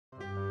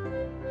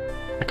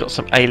I got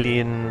some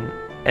alien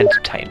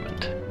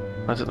entertainment.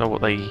 I don't know what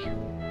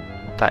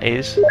that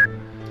is.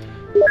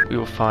 We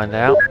will find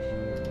out.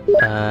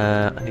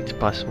 I need to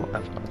buy some more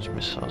avalanche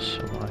missiles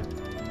for my...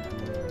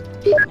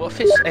 What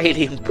if it's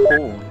alien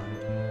porn?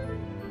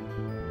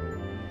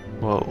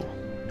 Whoa.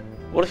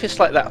 What if it's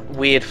like that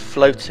weird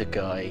floater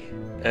guy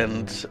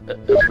and a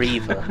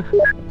reaver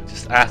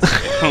just at it?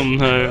 Oh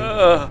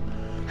no.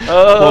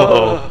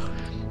 Whoa.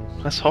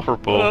 That's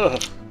horrible.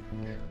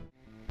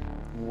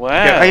 Wow.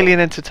 Yeah, alien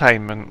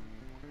entertainment.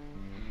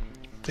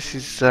 This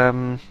is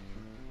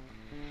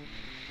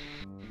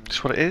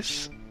just what it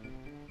is.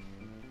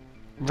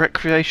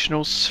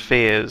 Recreational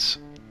spheres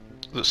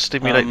that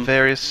stimulate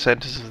various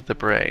centers of the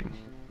brain.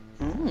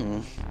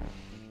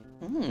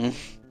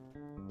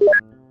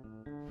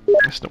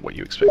 That's not what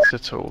you expected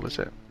at all, is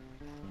it?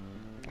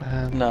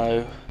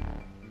 No.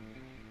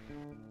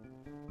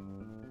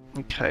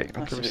 Okay,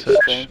 I'll That's go a bit research.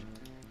 strange.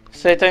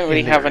 So they don't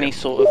really have any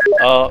Delirium. sort of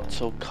art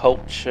or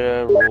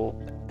culture or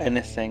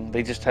anything.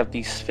 They just have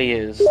these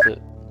spheres that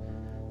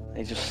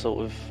they just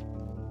sort of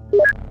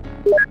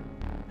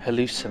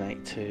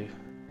hallucinate to.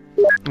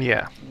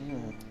 Yeah.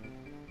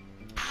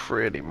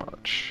 Pretty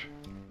much.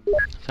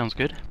 Sounds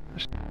good.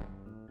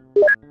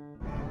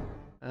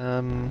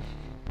 I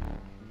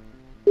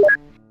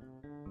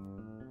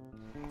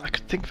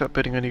could think about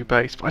building a new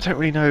base, but I don't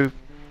really know.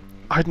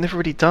 I'd never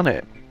really done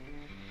it.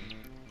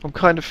 I'm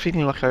kind of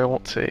feeling like I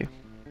want to.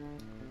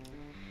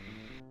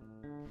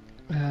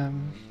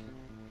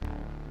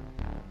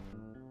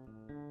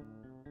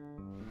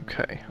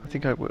 Okay, I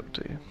think I will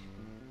do.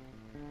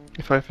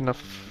 If I have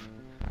enough...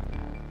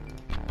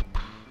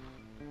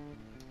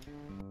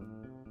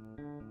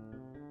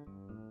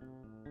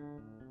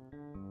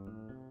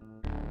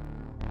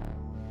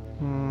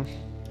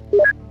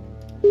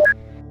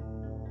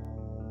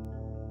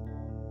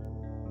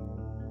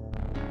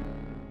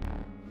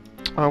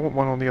 I want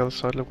one on the other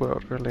side of the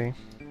world, really.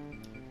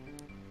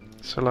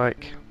 So,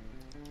 like,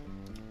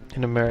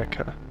 in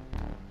America.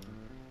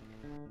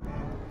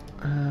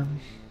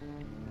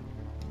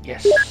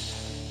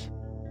 Yes.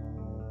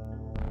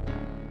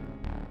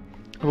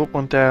 I want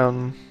one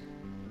down,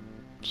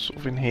 sort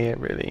of in here,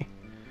 really,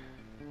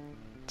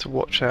 to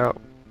watch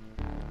out.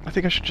 I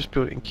think I should just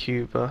build it in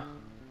Cuba.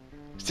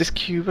 Is this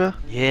Cuba?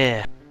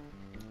 Yeah.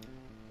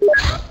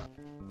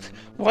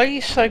 Why are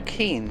you so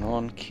keen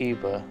on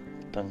Cuba,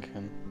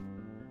 Duncan?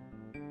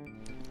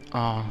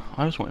 Oh,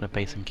 I was wanting a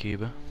base in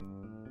Cuba.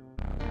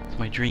 It's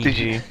my dream. Did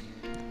you?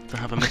 To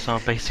have a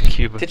missile base in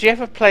Cuba. Did you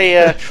ever play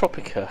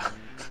Tropica?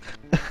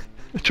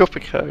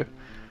 Tropico.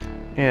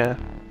 Yeah.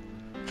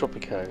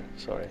 Tropico,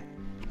 sorry.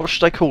 What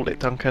should I call it,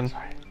 Duncan?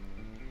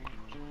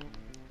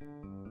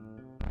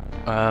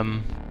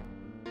 I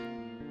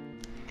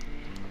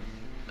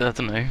don't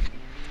know.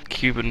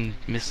 Cuban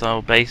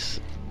missile base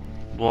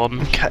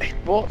 1. Okay.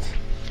 What?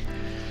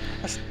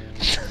 That's...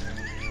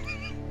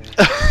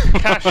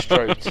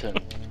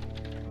 Castroton.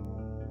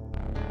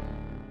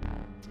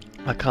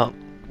 I can't.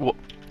 What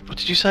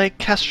did you say?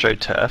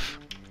 CastroTurf?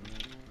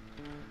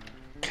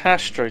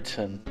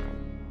 Castroton.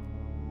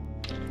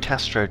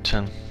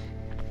 Castroton.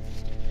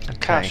 Okay.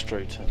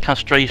 Castroton.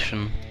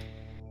 Castration.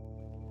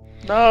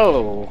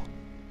 No!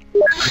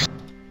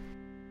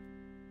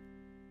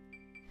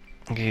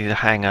 I'm gonna need a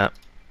hangar.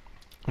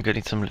 I'm gonna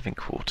need some living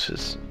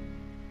quarters.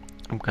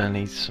 I'm gonna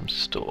need some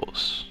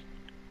stores.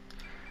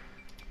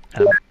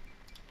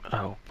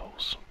 Oh,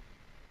 balls.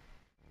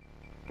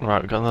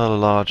 Right, we've got another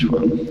large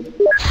one.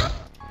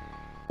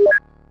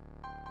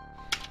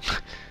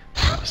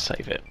 I'll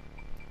save it.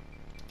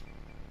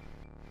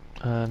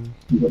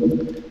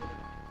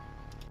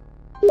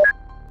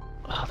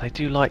 Oh, they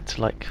do like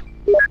to,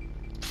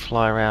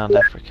 fly around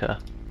Africa.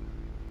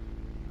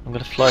 I'm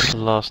gonna fly to the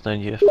last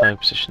known UFO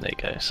position. There you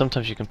go.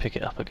 Sometimes you can pick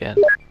it up again.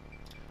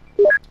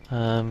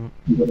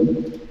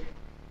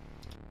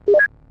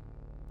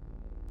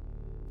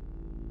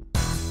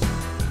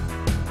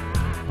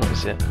 What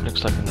is it?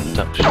 Looks like an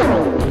induction.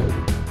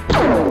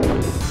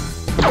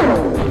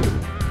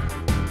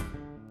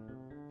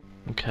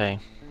 Okay.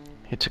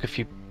 It took a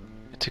few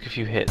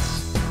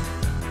hits.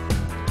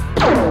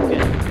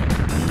 Yeah.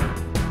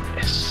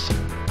 Yes.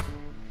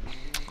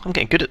 I'm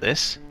getting good at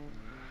this.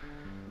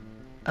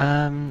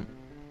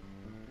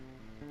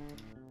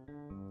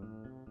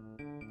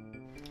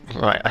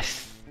 Right, I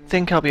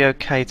think I'll be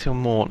okay till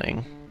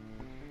morning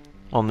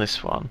on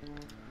this one,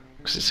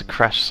 because it's a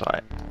crash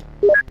site,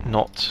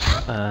 not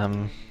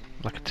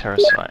like a terror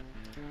site.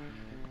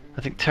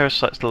 I think terror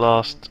site's the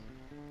last...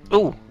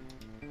 Ooh!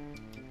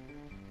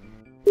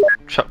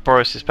 Chuck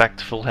Boris is back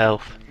to full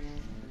health.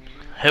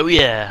 Hell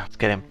yeah! Let's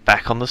get him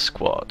back on the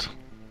squad.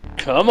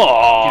 Come Give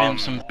on! him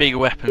some big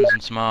weapons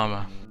and some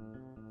armour.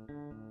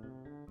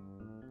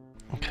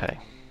 Okay,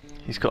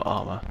 he's got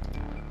armour.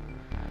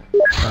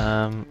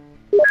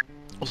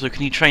 Also,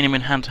 can you train him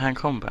in hand-to-hand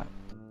combat?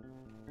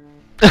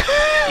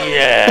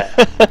 Yeah!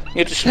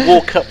 You just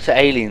walk up to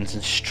aliens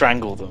and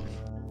strangle them.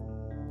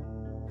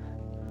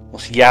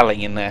 Whilst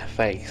yelling in their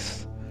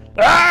face.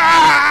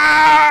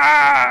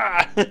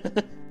 Ah!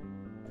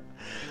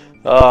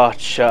 Oh,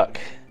 Chuck.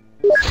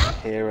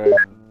 Hero.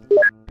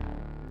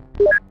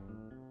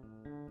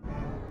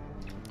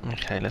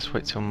 Okay, let's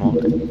wait till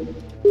morning.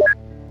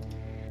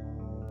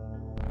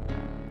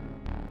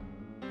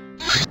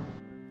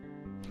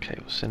 Okay,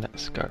 we'll send that to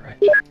Sky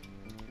Ranger.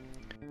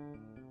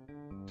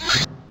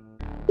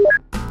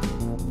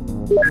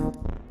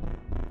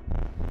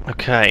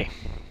 Okay.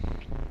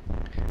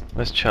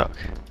 Where's Chuck?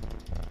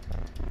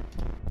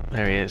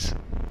 There he is.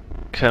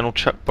 Colonel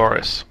Chuck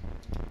Boris.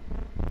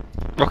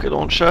 Rocket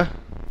launcher?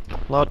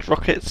 Large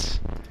rockets?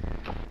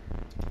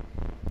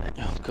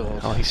 Oh, God.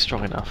 Oh, he's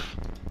strong enough.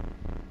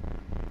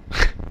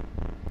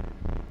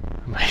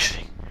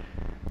 Amazing.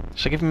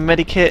 Should I give him a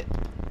medikit?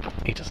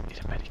 He doesn't need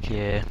a medikit.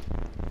 Yeah.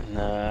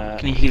 Nah,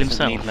 Can he heal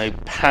doesn't himself? need no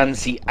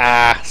pansy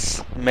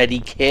ass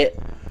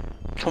medikit.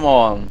 Come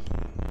on.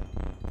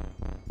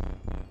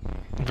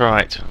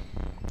 Right.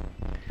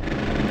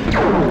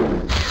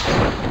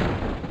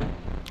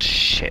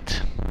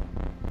 Shit.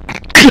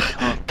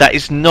 That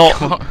is not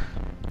What?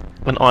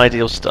 an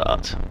ideal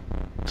start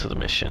to the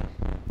mission.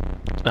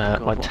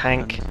 God, My what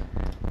tank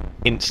happened?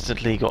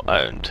 instantly got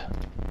owned.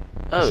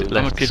 Oh, Is it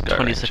I'm left a good Sky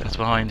 20 Ranger? seconds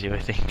behind you, I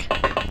think.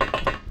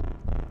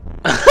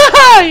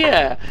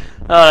 yeah.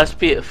 Oh, that's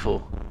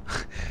beautiful.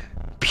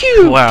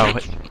 Pew! Wow,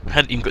 it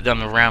hadn't even got down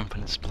the ramp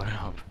and it's blown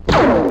up.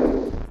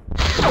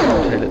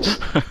 Okay, let's.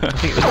 I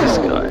think it was this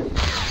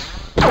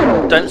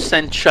guy. Don't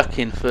send Chuck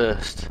in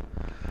first.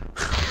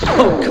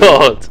 Oh,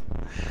 God.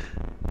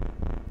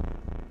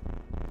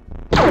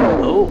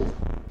 Oh.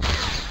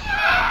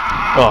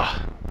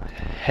 Oh,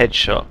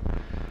 headshot.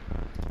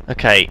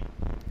 Okay,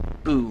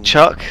 Boom.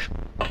 Chuck.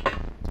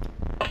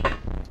 Hang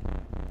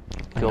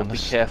God, on, be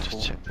let's careful.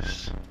 Just check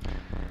this.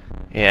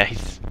 Yeah, he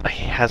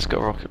has got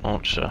a rocket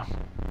launcher.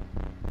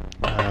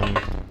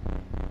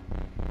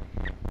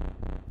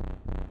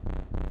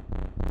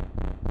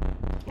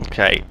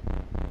 Okay.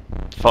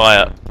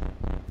 Fire.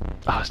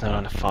 Oh, there's no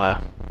line of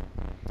fire.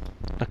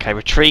 Okay,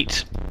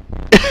 retreat.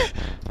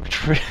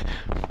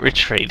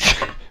 Retreat.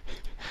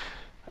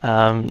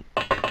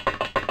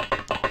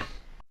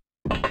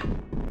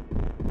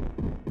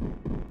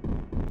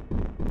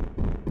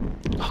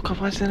 Oh god,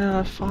 why is there no line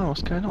of fire?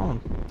 What's going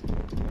on?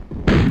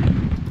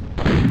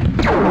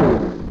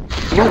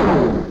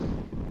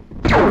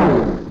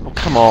 Oh,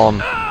 come on.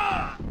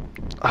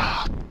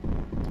 Ah,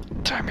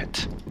 damn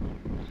it.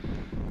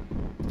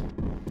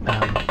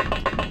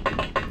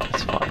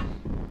 That's fine.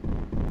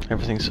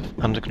 Everything's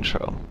under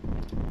control.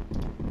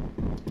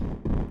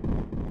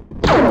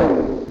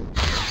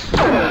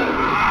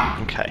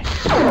 Okay.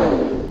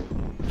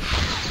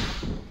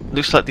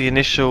 Looks like the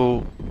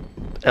initial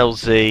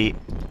LZ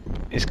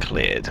is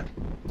cleared.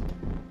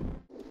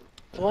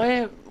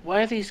 Why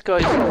are these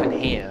guys even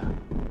here?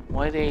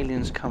 Why the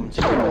aliens come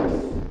to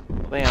Earth?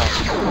 They are.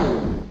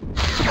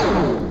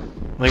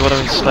 They want to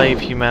enslave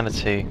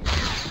humanity.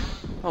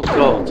 Oh,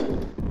 God. Oh,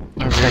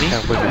 really? Take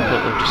out I women.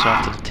 thought they were just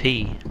after the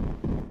tea.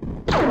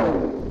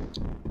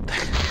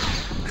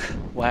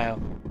 Wow.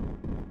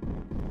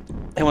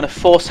 They want to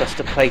force us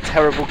to play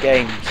terrible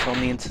games on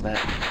the internet.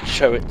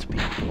 Show it to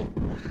people.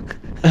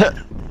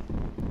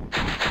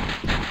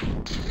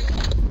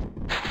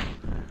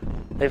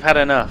 They've had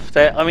enough.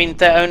 I mean,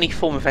 their only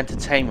form of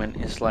entertainment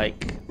is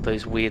like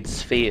those weird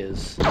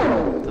spheres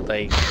that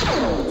they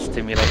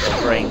stimulate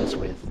their brains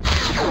with.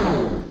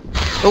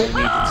 They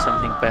needed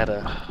something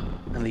better,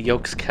 and the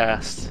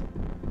Yogscast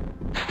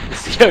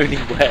is the only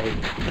way.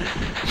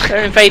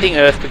 They're invading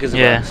Earth because of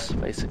us,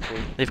 basically.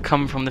 They've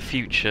come from the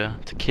future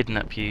to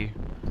kidnap you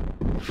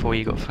before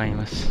you got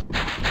famous.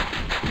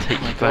 Take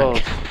Oh my you back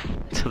God.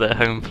 to their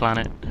home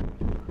planet.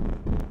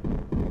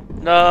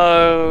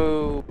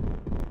 No.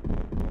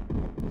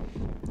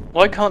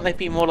 Why can't they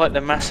be more like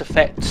the Mass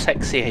Effect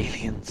sexy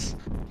aliens?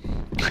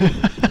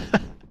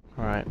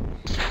 Right.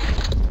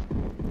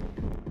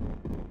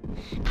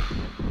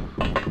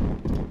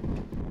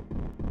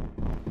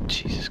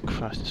 Jesus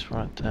Christ, it's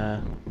right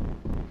there.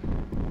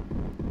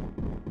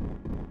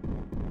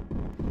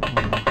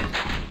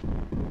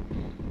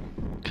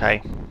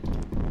 Okay.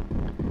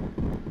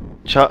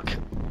 Chuck,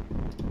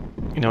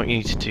 you know what you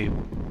need to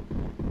do.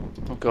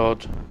 Oh,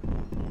 God.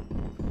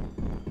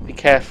 Be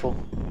careful.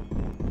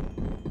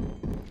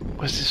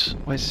 Where's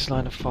this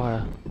line of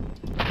fire?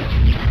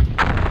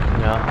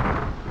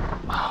 Yeah.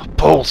 Oh,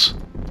 balls!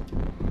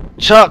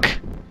 Chuck!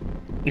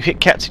 You hit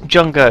Captain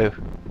Jungo,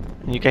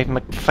 and you gave him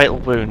a fatal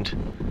wound.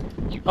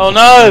 Oh,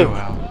 no!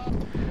 wow.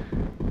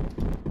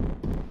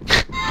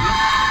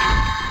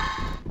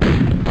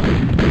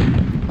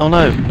 Oh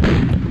no!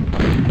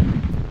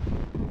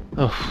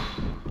 Oh.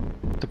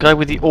 The guy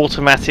with the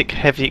automatic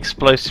heavy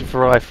explosive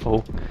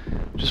rifle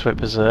just went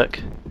berserk.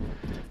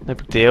 No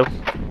big deal.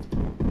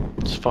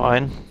 It's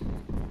fine.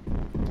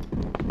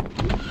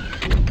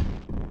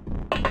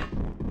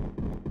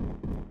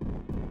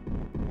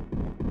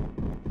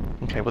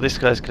 Okay, well this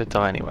guy's gonna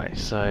die anyway,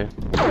 so...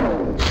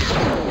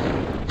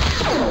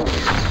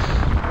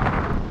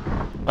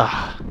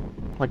 Ah,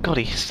 my god,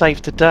 he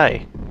saved the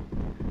day.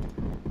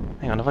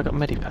 Hang on, have I got a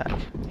medipack?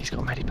 He's got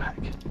a medipack.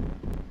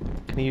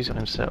 Can he use it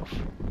himself?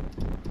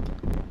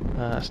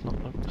 That's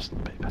not the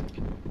backpack.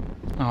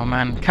 Oh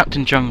man,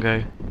 Captain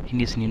Jungo. He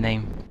needs a new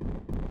name.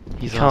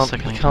 He's our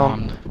second in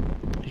command.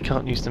 He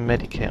can't use the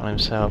medikit on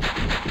himself.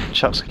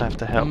 Chuck's gonna have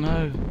to help. Oh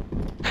no.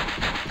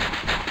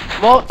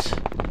 What?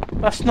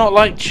 That's not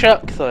like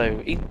Chuck though.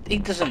 He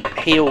doesn't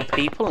heal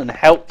people and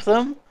help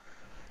them.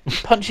 He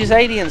punches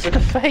aliens in the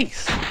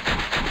face.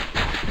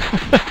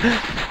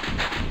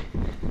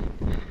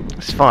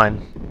 It's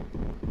fine.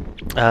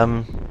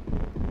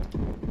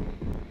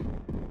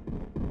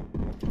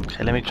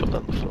 Okay, let me drop that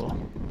on the floor.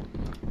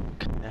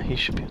 Okay, now he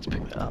should be able to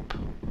pick that up.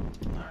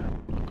 No,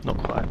 not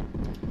quite.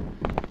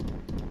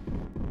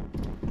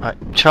 Right,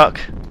 Chuck.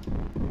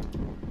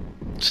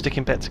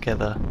 Sticking bet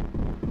together.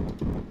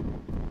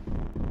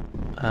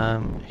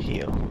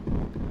 Heal.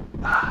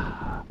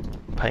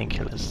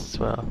 Painkillers as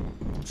well.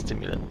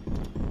 Stimulant.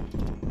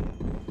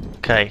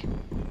 Okay.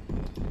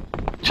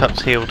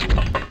 Chuck's healed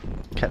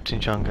Captain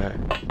Jungo.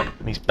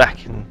 And he's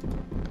back in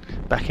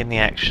the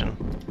action.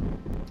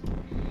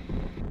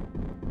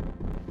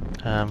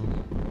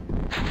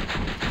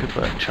 Good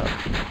work, Chuck.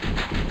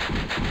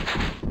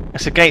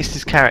 It's against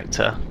his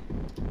character.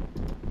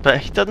 But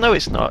he doesn't know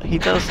it's not. He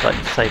does like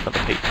to save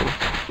other people.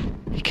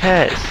 He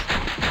cares.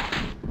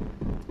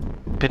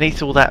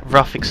 Beneath all that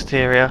rough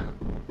exterior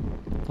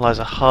lies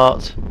a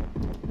heart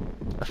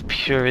of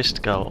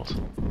purest gold.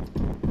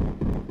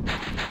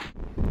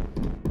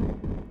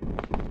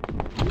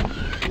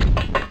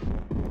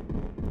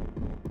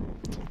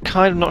 I'm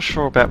kind of not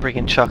sure about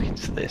bringing Chuck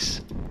into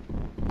this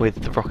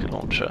with the rocket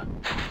launcher.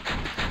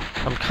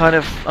 I'm kind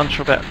of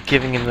unsure about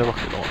giving him the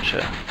rocket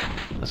launcher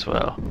as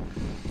well.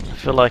 I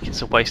feel like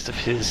it's a waste of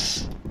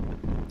his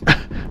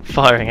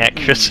firing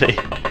accuracy.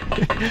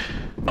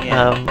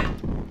 Yeah.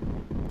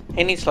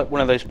 He needs like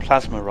one of those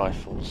plasma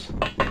rifles.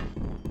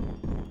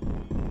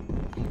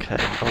 Okay,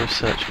 I'll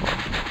research one.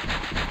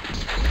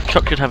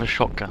 Chuck could have a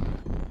shotgun.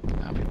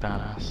 That'd be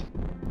badass.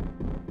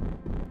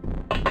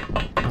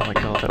 Oh my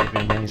god, that would be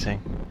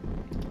amazing.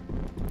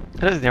 I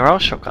don't think there are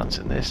shotguns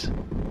in this.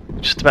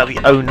 Just about the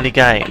only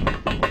game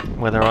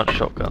where there aren't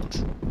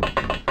shotguns.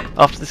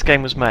 After this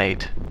game was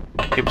made,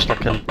 it was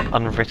like an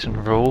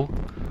unwritten rule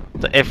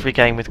that every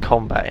game with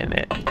combat in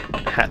it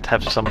had to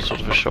have some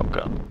sort of a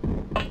shotgun.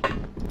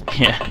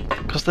 Yeah.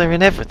 Because they're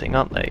in everything,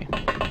 aren't they?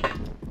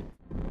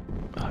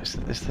 Oh, is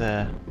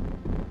there...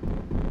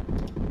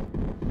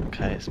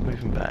 Okay, it's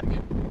moving back.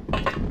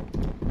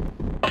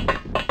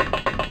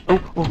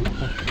 Oh, oh, oh.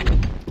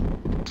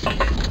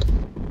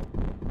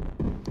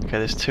 Okay,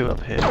 there's two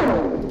up here.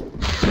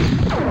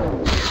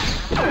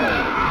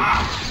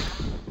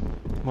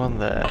 One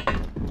there.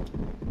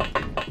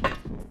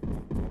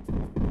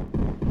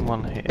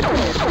 One here.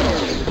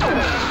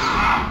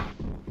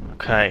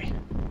 Okay.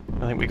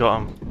 I think we got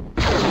them.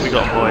 We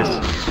got them, boys.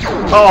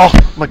 Oh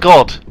my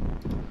god!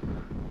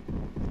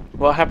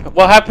 What happened?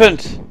 What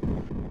happened?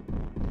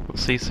 We'll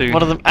see soon.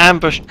 One of them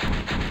ambushed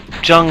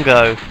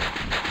Jungo.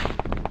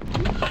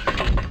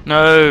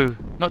 No!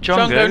 Not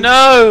Jungo! Jungo,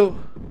 no!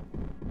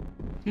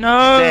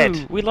 No!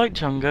 Dead. We like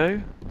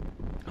Jungo.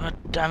 God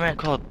damn it.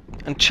 God.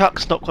 And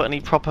Chuck's not got any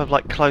proper,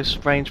 like, close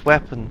range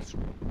weapons.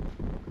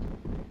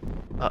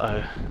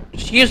 Uh-oh.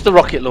 Just use the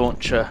rocket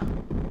launcher.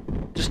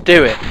 Just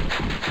do it.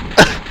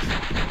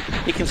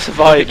 You can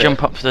survive it.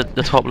 Jump up to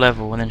the top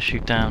level and then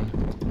shoot down.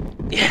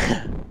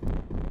 Yeah.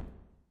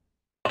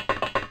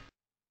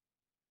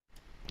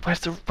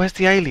 Where's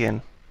the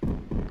alien?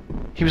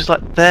 He was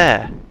like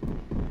there.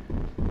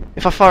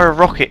 If I fire a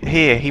rocket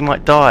here, he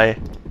might die.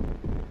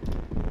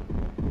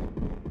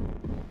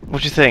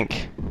 What do you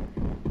think?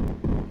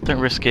 Don't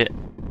risk it.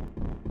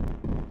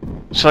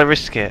 Shall I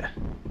risk it?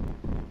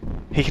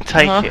 He can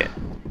take it.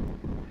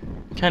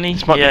 Can he?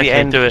 This might Yeah, be the okay,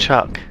 end do of it.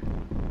 Chuck.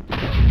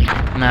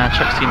 Nah,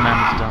 Chuck's too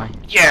manly to die.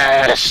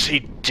 Yes, he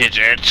did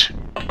it.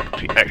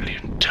 The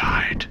alien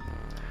died.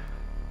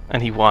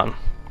 And he won.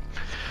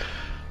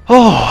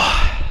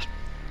 Oh,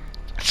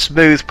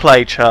 smooth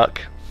play,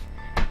 Chuck.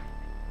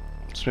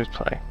 Smooth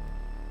play.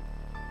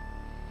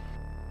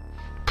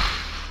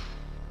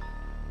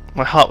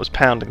 My heart was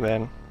pounding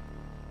then.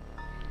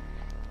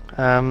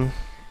 Bloody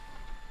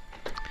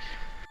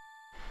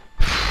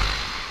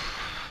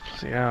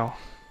hell.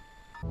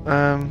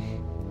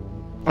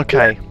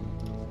 Okay.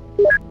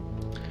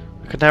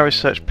 I can now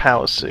research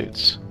power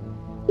suits,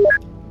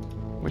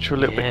 which are a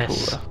little bit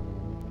cooler.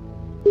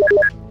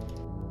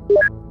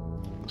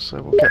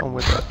 So we'll get on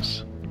with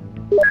those.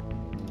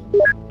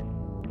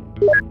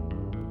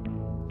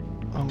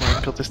 Oh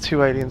my god, there's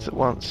two aliens at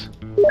once.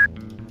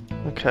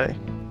 Okay.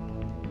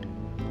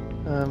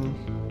 It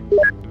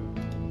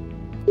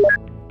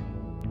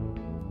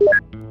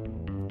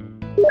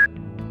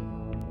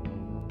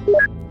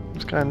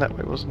was going that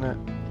way, wasn't it?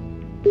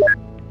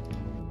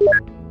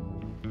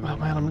 Oh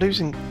man, I'm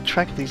losing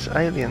track of these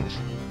aliens.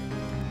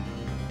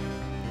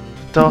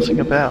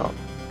 Darting about.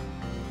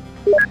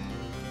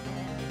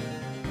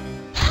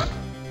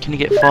 Can you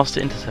get faster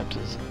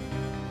interceptors?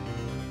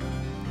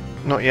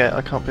 Not yet,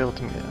 I can't build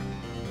them yet.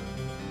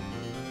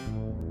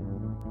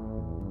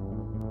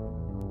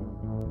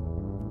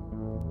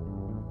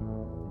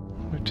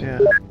 Oh dear.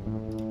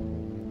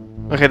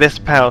 Okay, there's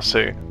the power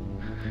suit.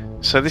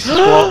 So this is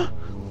what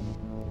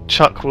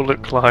Chuck will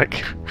look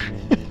like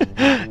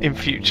in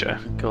future.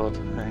 God,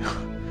 hang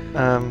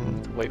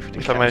on. Wait for it to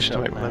If I manage catch to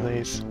up make one of now.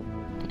 these,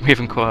 We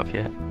haven't caught up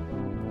yet.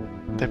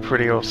 they're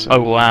pretty awesome.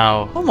 Oh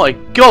wow. Oh my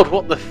god,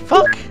 what the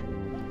fuck?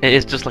 It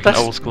is just like That's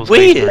an old school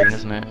space weird. marine,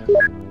 isn't it?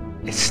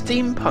 It's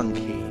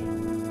steampunky.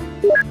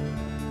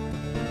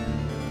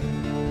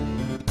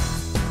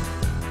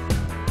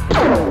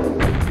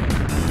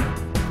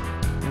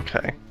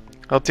 Okay,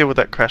 I'll deal with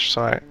that crash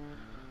site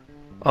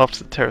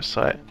after the terror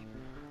site.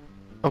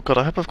 Oh god,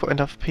 I hope I've got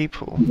enough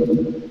people.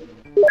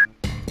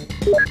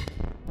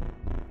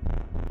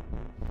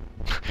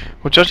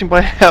 Well, judging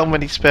by how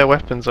many spare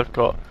weapons I've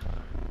got,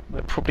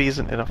 there probably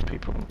isn't enough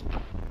people.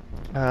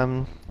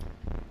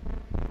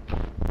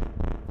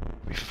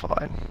 Be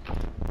fine.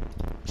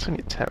 It's only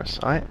a terror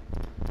site.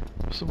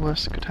 What's the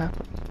worst that could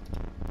happen?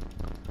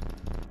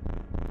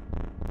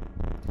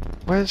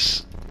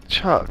 Where's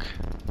Chuck?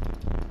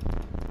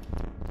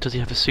 Does he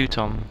have a suit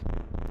on?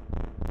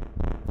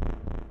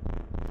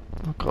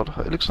 Oh god,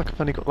 it looks like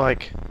I've only got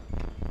like...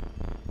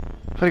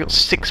 I've only got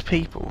 6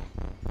 people.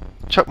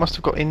 Chuck must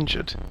have got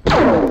injured.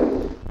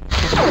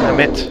 Damn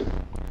it.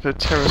 The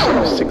terror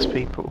site with 6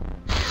 people.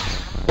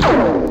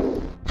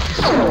 This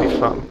is gonna be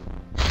fun.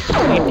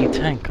 You need a new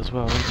tank as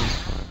well, don't you?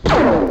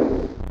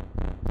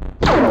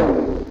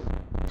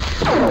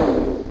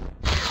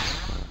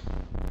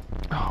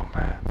 Oh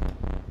man.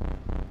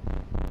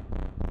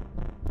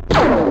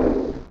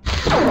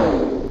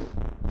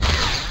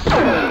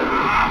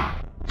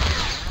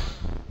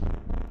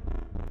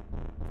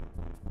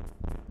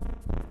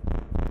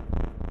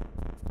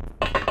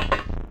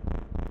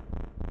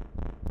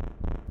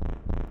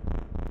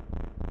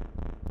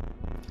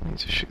 I need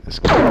to shoot this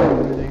guy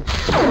already.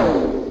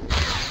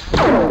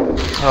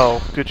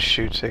 Oh, good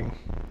shooting.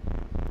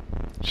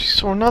 She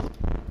saw another.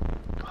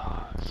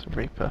 Oh, it's a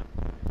Reaper.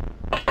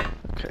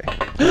 Okay,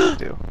 no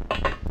deal.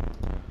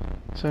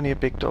 It's only a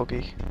big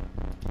doggy.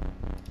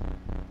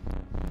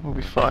 We'll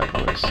be fine,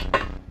 boys.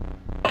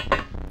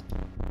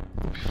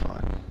 We'll be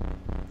fine.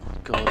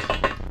 God.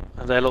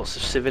 Are there lots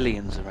of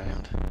civilians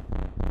around?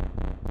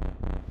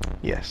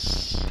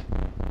 Yes.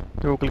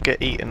 They're all gonna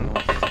get eaten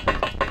by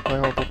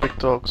horrible big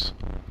dogs.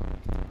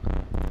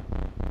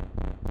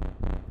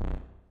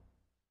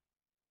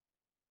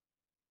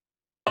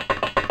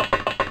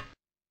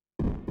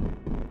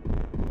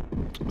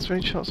 Is there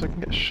any chance I can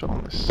get a shot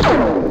on this? Yeah.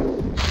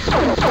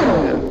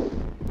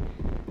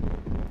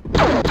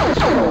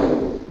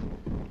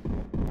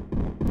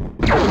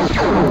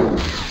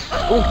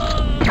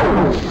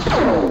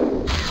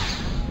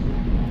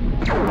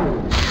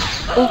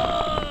 Oh,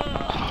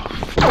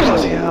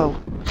 bloody hell.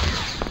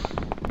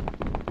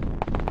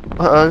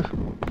 Uh-oh.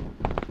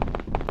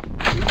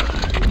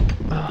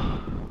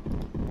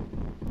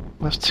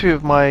 There's 2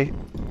 of my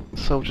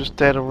soldiers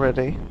dead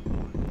already.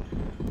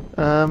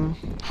 Oh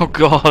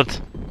god!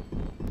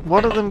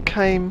 One of them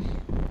came...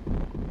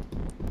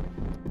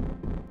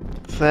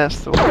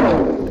 That's the one.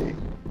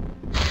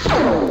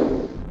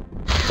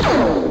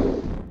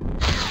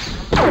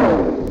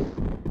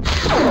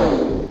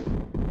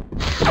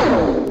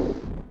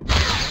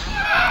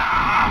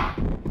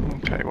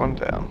 Okay, one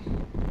down.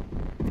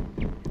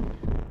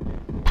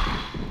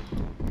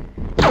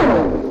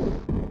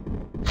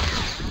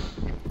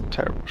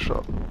 Terrible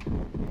shot.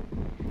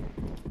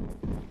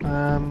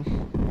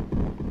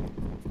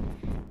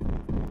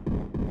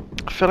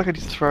 I feel like I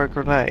need to throw a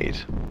grenade,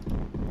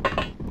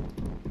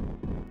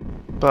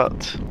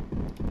 but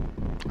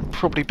I'm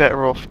probably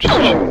better off just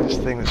shooting this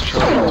thing that's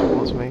charging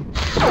towards me.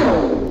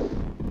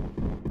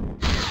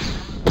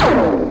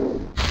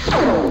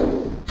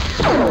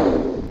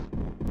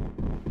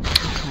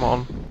 Come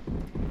on.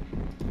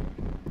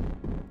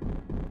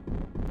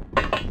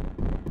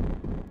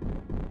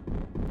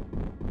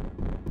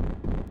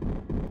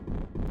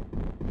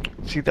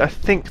 See, I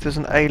think there's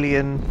an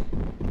alien,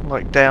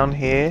 like, down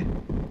here.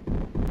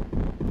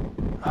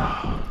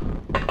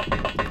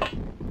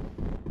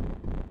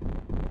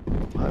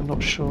 I'm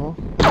not sure.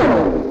 There's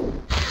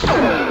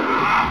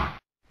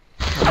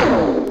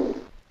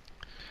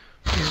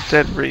a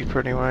dead Reaper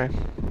anyway.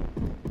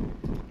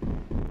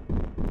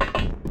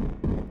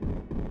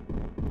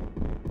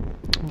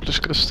 I'm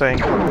just gonna stay in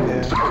cover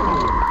here.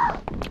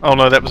 Oh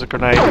no, that was a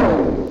grenade.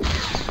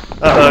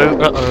 Uh-oh.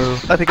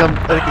 Uh-oh. I think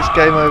it's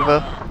game over.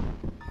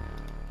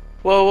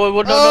 Whoa, whoa,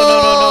 whoa, no, no,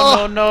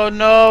 no, no, no, no,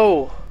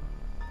 no!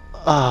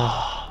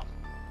 Ah.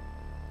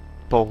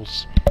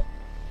 Balls.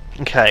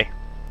 Okay.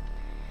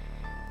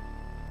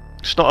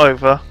 It's not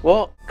over.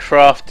 What?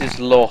 Craft is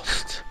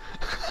lost.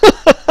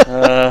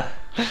 Oh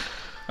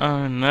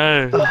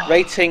no.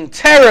 Rating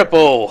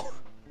terrible!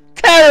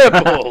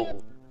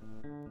 Terrible!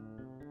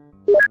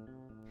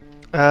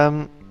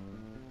 Oh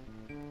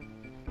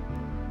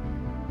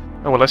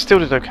well, I still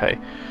did okay.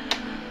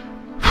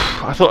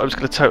 I thought I was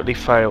going to totally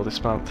fail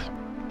this month.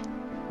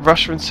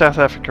 Russia and South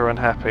Africa are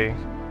unhappy.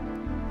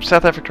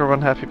 South Africa are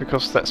unhappy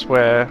because that's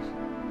where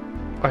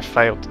I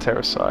failed the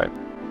terror site.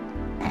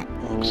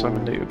 Because I'm a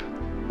noob.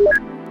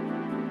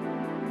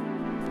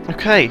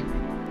 Okay,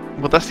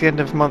 well, that's the end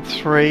of month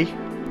 3.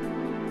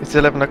 It's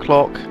 11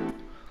 o'clock,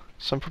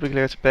 so I'm probably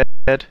going to go to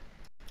bed.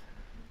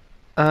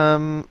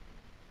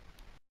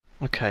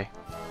 Okay.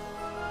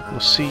 We'll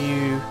see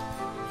you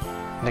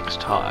next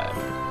time.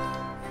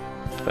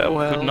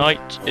 Farewell. Good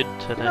night,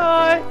 internet. Good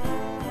night.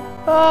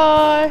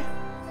 Bye.